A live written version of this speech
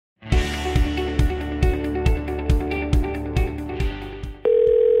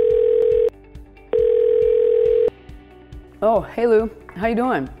Oh, hey Lou, how you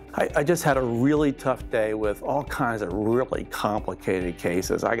doing? I just had a really tough day with all kinds of really complicated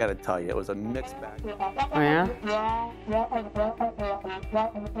cases. I got to tell you, it was a mixed bag. Oh yeah?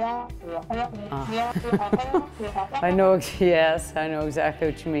 Yes, I know exactly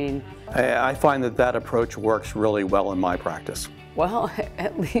what you mean. I find that approach works really well in my practice. Well,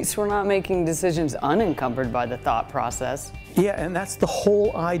 at least we're not making decisions unencumbered by the thought process. Yeah, and that's the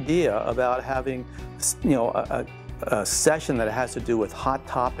whole idea about having, a session that has to do with hot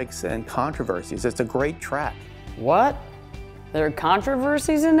topics and controversies. It's a great track. What? There are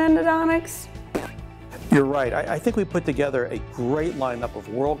controversies in endodontics? You're right. I think we put together a great lineup of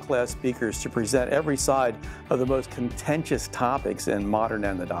world-class speakers to present every side of the most contentious topics in modern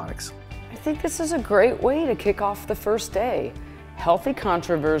endodontics. I think this is a great way to kick off the first day. Healthy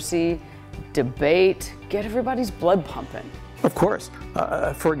controversy, debate, get everybody's blood pumping. Of course.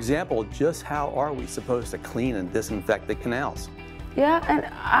 For example, just how are we supposed to clean and disinfect the canals? Yeah,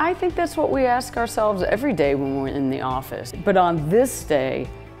 and I think that's what we ask ourselves every day when we're in the office. But on this day,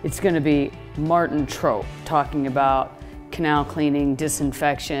 it's going to be Martin Trope talking about canal cleaning,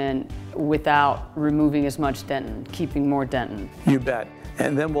 disinfection, without removing as much dentin, keeping more dentin. You bet.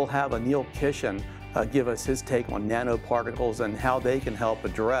 And then we'll have Anil Kishan give us his take on nanoparticles and how they can help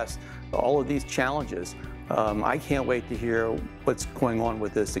address all of these challenges. I can't wait to hear what's going on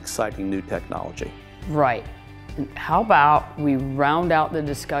with this exciting new technology. Right. And how about we round out the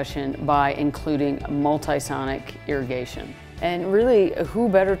discussion by including multisonic irrigation? And really, who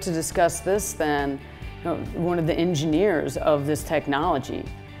better to discuss this than one of the engineers of this technology?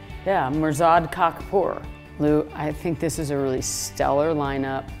 Yeah, Mirzad Kakapur. Lou, I think this is a really stellar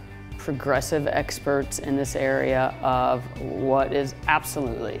lineup, progressive experts in this area of what is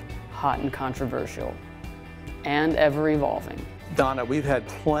absolutely hot and controversial and ever evolving. Donna, we've had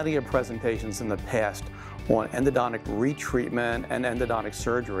plenty of presentations in the past on endodontic retreatment and endodontic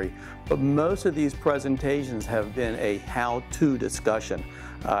surgery, but most of these presentations have been a how-to discussion.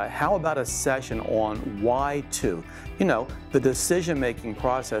 How about a session on why to? You know, the decision-making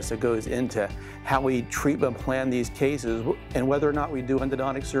process that goes into how we treatment plan these cases and whether or not we do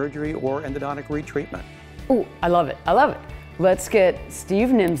endodontic surgery or endodontic retreatment. Oh, I love it, I love it. Let's get Steve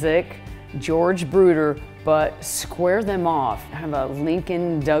Nimzik, George Bruder, but square them off. Have a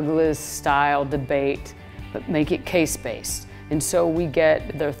Lincoln Douglas style debate, but make it case-based. And so we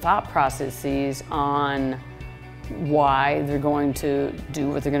get their thought processes on why they're going to do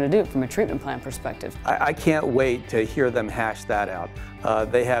what they're going to do from a treatment plan perspective. I can't wait to hear them hash that out.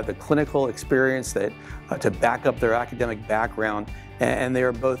 They have the clinical experience to back up their academic background, and they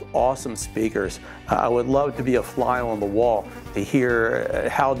are both awesome speakers. I would love to be a fly on the wall to hear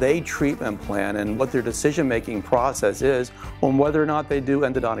how they treatment plan and what their decision-making process is on whether or not they do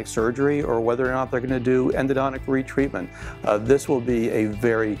endodontic surgery or whether or not they're going to do endodontic retreatment. This will be a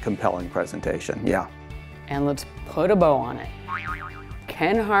very compelling presentation, yeah. And let's put a bow on it.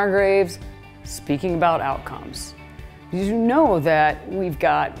 Ken Hargraves speaking about outcomes. Did you know that we've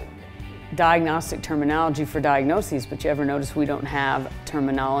got diagnostic terminology for diagnoses, but you ever notice we don't have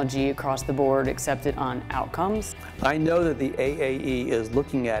terminology across the board except it on outcomes? I know that the AAE is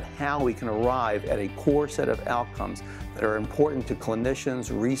looking at how we can arrive at a core set of outcomes that are important to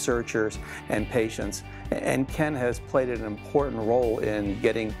clinicians, researchers, and patients. And Ken has played an important role in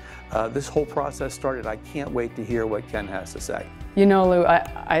getting this whole process started. I can't wait to hear what Ken has to say. You know, Lou,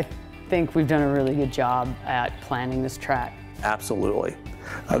 I think we've done a really good job at planning this track. Absolutely.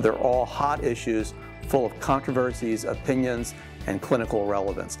 They're all hot issues full of controversies, opinions, and clinical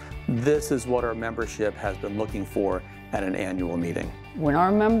relevance. This is what our membership has been looking for at an annual meeting. When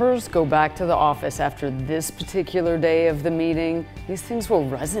our members go back to the office after this particular day of the meeting, these things will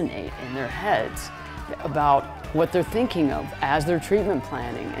resonate in their heads about what they're thinking of as they're treatment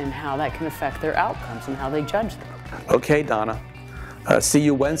planning and how that can affect their outcomes and how they judge them. Okay, Donna. See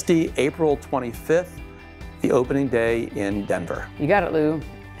you Wednesday, April 25th, the opening day in Denver. You got it, Lou.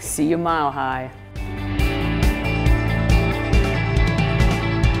 See you Mile High.